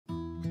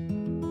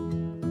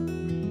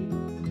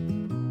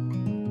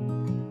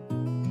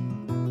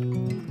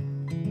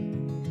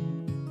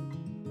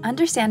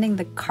Understanding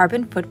the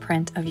carbon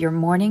footprint of your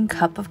morning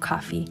cup of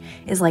coffee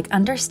is like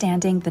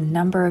understanding the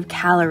number of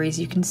calories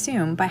you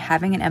consume by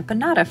having an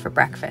empanada for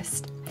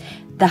breakfast.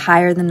 The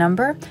higher the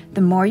number,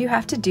 the more you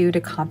have to do to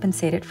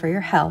compensate it for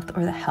your health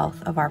or the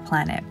health of our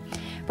planet.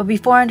 But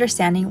before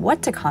understanding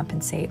what to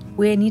compensate,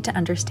 we need to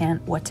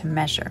understand what to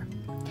measure.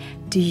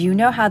 Do you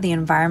know how the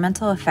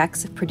environmental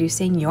effects of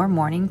producing your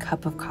morning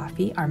cup of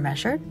coffee are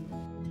measured?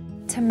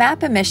 To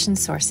map emission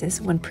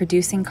sources when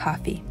producing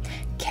coffee,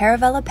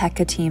 Caravela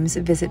Pekka teams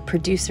visit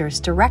producers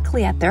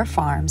directly at their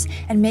farms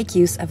and make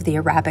use of the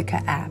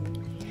Arabica app.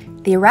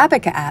 The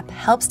Arabica app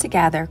helps to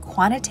gather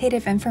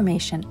quantitative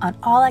information on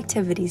all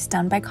activities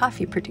done by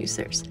coffee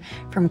producers,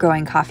 from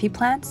growing coffee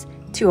plants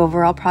to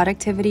overall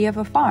productivity of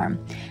a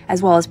farm,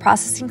 as well as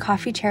processing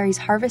coffee cherries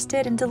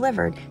harvested and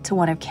delivered to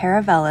one of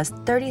Caravela's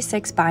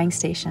 36 buying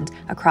stations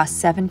across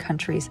 7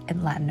 countries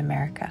in Latin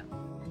America.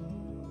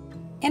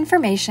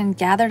 Information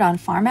gathered on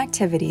farm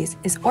activities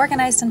is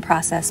organized and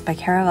processed by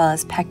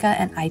Caravela's Pekka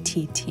and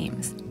IT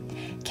teams.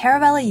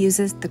 Caravela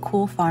uses the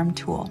Cool Farm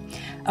tool,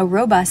 a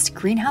robust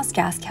greenhouse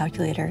gas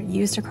calculator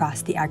used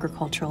across the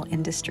agricultural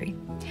industry.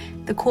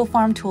 The Cool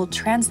Farm tool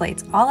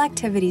translates all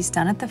activities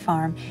done at the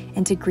farm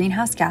into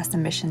greenhouse gas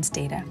emissions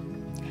data.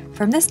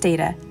 From this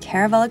data,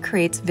 Caravela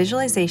creates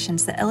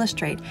visualizations that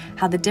illustrate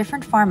how the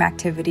different farm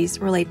activities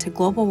relate to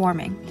global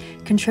warming,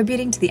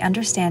 contributing to the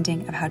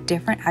understanding of how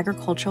different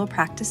agricultural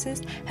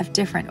practices have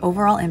different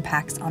overall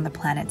impacts on the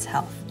planet's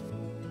health.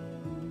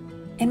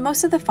 In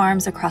most of the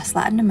farms across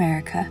Latin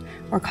America,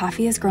 where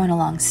coffee is grown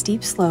along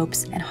steep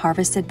slopes and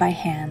harvested by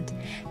hand,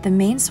 the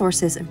main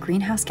sources of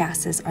greenhouse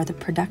gases are the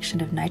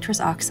production of nitrous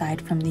oxide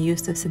from the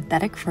use of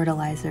synthetic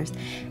fertilizers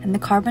and the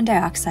carbon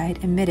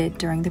dioxide emitted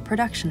during the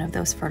production of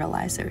those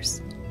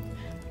fertilizers.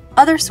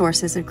 Other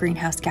sources of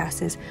greenhouse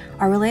gases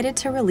are related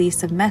to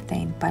release of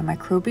methane by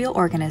microbial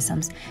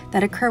organisms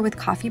that occur with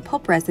coffee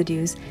pulp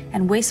residues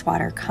and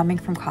wastewater coming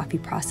from coffee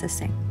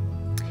processing.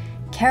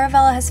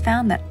 Caravela has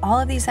found that all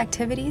of these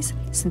activities,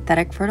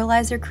 synthetic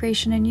fertilizer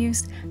creation and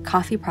use,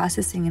 coffee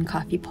processing and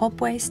coffee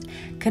pulp waste,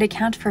 could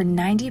account for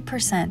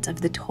 90% of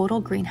the total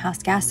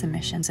greenhouse gas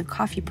emissions of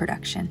coffee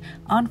production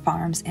on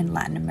farms in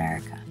Latin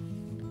America.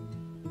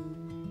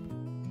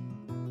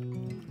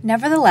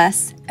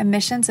 Nevertheless,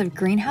 emissions of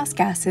greenhouse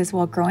gases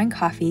while growing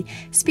coffee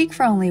speak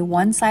for only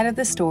one side of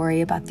the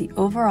story about the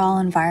overall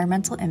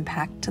environmental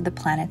impact to the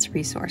planet's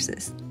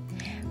resources.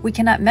 We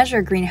cannot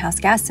measure greenhouse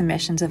gas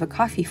emissions of a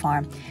coffee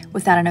farm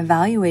without an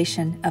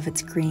evaluation of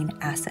its green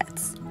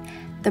assets.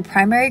 The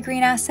primary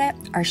green asset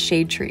are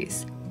shade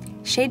trees.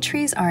 Shade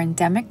trees are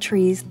endemic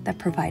trees that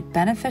provide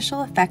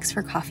beneficial effects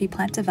for coffee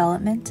plant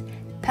development,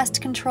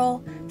 pest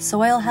control,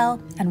 soil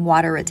health, and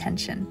water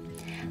retention.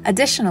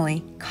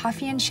 Additionally,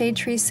 coffee and shade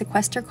trees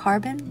sequester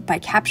carbon by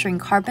capturing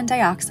carbon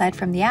dioxide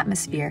from the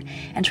atmosphere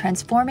and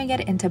transforming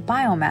it into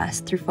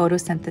biomass through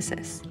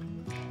photosynthesis.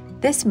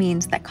 This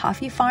means that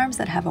coffee farms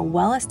that have a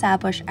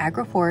well-established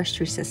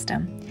agroforestry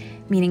system,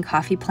 meaning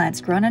coffee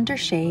plants grown under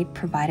shade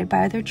provided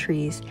by other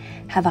trees,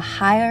 have a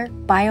higher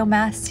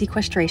biomass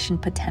sequestration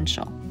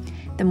potential.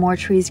 The more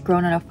trees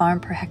grown on a farm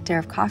per hectare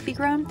of coffee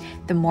grown,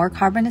 the more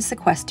carbon is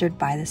sequestered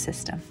by the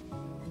system.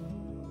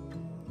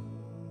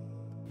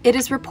 It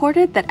is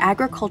reported that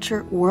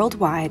agriculture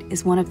worldwide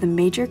is one of the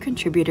major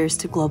contributors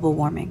to global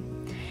warming.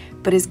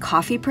 But is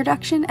coffee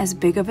production as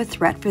big of a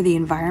threat for the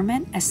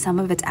environment as some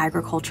of its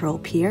agricultural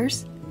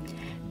peers?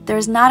 There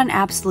is not an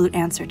absolute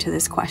answer to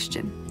this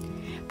question.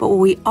 But what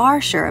we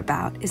are sure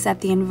about is that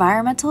the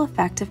environmental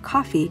effect of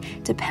coffee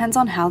depends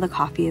on how the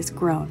coffee is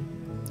grown.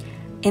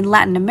 In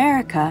Latin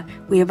America,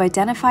 we have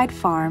identified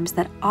farms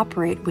that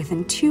operate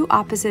within 2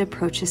 opposite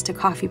approaches to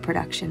coffee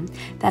production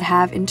that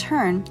have, in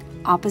turn,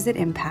 opposite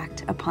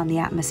impact upon the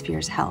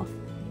atmosphere's health.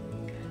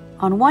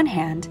 On one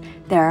hand,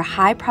 there are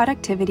high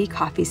productivity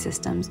coffee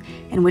systems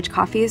in which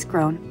coffee is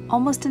grown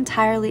almost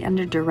entirely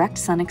under direct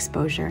sun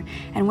exposure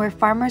and where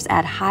farmers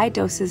add high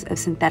doses of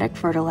synthetic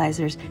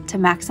fertilizers to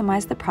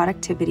maximize the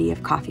productivity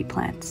of coffee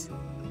plants.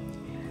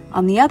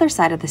 On the other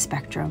side of the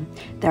spectrum,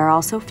 there are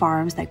also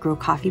farms that grow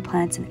coffee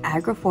plants in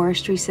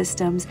agroforestry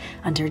systems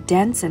under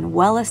dense and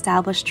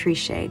well-established tree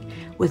shade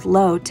with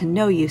low to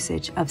no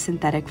usage of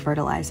synthetic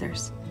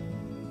fertilizers.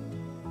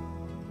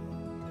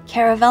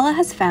 Caravela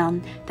has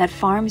found that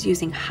farms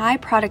using high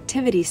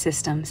productivity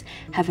systems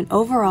have an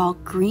overall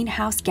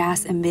greenhouse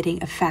gas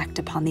emitting effect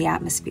upon the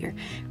atmosphere,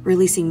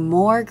 releasing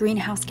more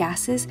greenhouse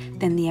gases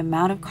than the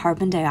amount of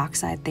carbon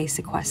dioxide they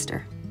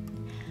sequester.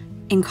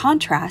 In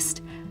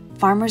contrast,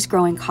 farmers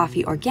growing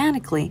coffee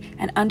organically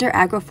and under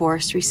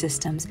agroforestry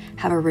systems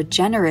have a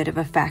regenerative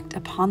effect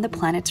upon the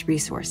planet's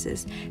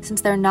resources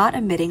since they're not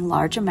emitting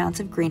large amounts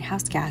of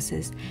greenhouse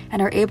gases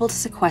and are able to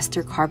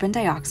sequester carbon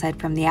dioxide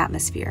from the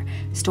atmosphere,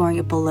 storing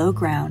it below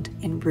ground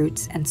in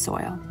roots and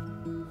soil.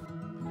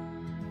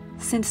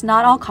 Since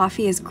not all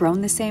coffee is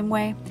grown the same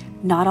way,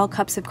 not all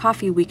cups of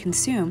coffee we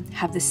consume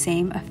have the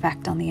same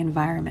effect on the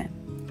environment.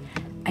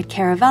 At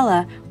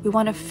Caravela, we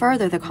want to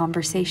further the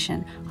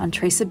conversation on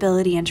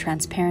traceability and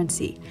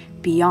transparency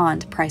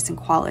beyond price and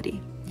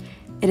quality.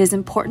 It is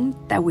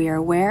important that we are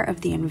aware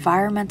of the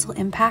environmental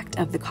impact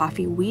of the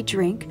coffee we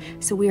drink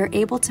so we are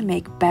able to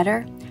make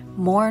better,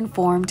 more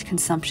informed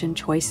consumption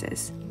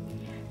choices.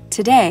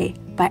 Today,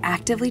 by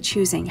actively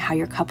choosing how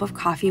your cup of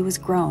coffee was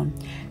grown,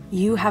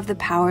 you have the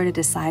power to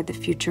decide the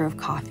future of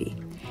coffee,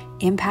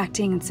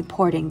 impacting and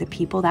supporting the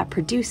people that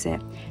produce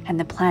it and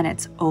the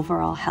planet's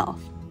overall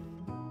health.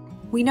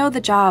 We know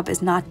the job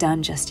is not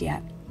done just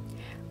yet.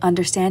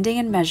 Understanding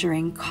and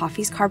measuring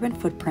coffee's carbon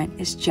footprint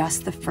is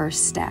just the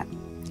first step.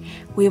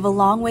 We have a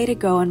long way to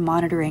go in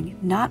monitoring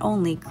not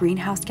only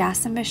greenhouse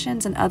gas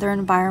emissions and other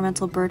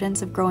environmental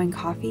burdens of growing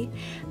coffee,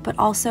 but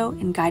also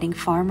in guiding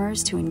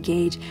farmers to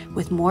engage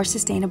with more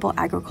sustainable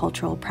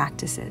agricultural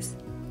practices.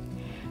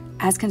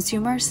 As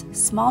consumers,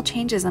 small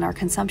changes in our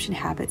consumption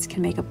habits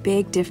can make a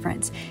big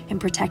difference in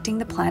protecting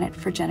the planet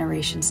for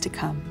generations to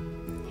come.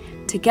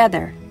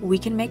 Together, we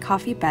can make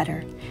coffee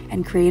better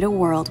and create a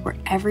world where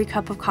every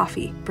cup of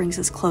coffee brings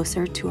us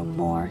closer to a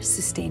more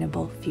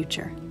sustainable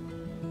future.